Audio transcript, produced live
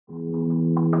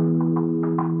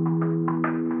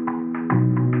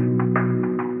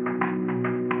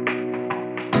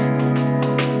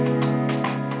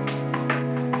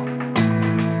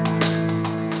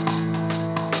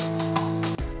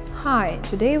Hi,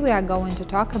 today we are going to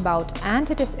talk about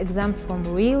entities exempt from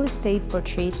real estate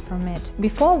purchase permit.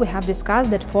 Before, we have discussed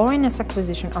that foreigners'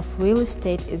 acquisition of real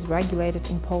estate is regulated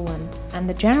in Poland, and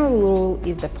the general rule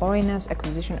is that foreigners'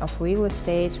 acquisition of real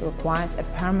estate requires a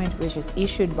permit which is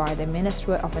issued by the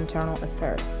Ministry of Internal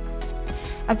Affairs.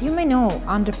 As you may know,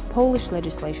 under Polish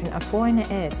legislation, a foreigner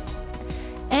is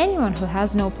anyone who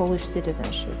has no Polish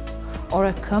citizenship, or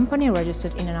a company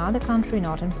registered in another country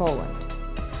not in Poland,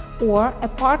 or a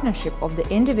partnership of the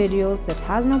individuals that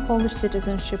has no Polish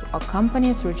citizenship or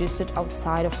companies registered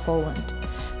outside of Poland,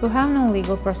 who have no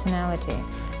legal personality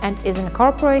and is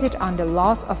incorporated under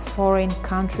laws of foreign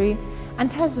country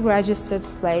and has registered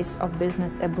place of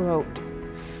business abroad.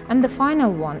 And the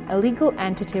final one, a legal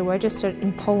entity registered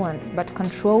in Poland but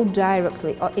controlled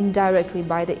directly or indirectly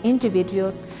by the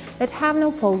individuals that have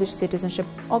no Polish citizenship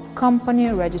or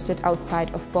company registered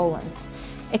outside of Poland.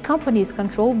 A company is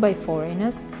controlled by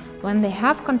foreigners when they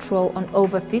have control on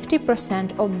over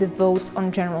 50% of the votes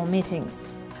on general meetings.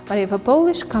 But if a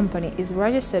Polish company is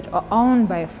registered or owned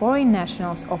by foreign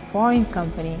nationals or foreign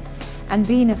company, and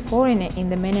being a foreigner in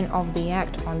the meaning of the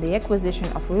Act on the acquisition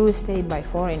of real estate by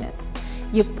foreigners,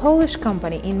 your Polish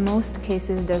company in most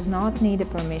cases does not need a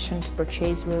permission to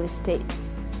purchase real estate.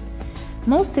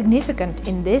 Most significant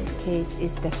in this case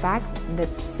is the fact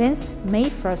that since May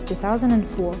 1,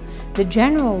 2004, the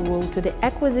general rule to the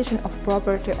acquisition of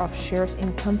property of shares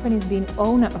in companies being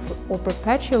owner of or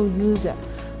perpetual user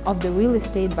of the real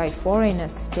estate by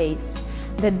foreigners states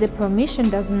that the permission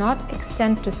does not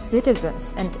extend to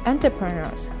citizens and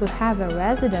entrepreneurs who have a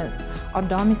residence or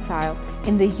domicile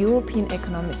in the European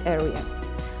Economic Area.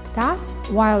 Thus,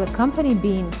 while a company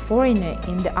being foreigner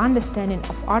in the understanding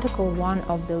of Article 1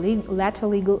 of the latter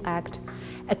legal act,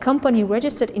 a company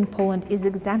registered in Poland is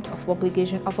exempt of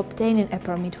obligation of obtaining a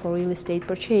permit for real estate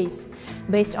purchase,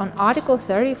 based on Article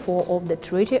 34 of the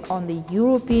Treaty on the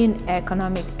European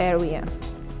Economic Area.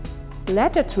 The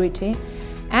latter treaty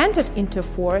entered into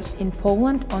force in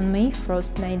Poland on May 1,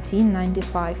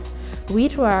 1995,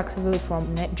 retroactively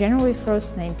from January 1,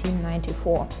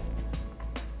 1994.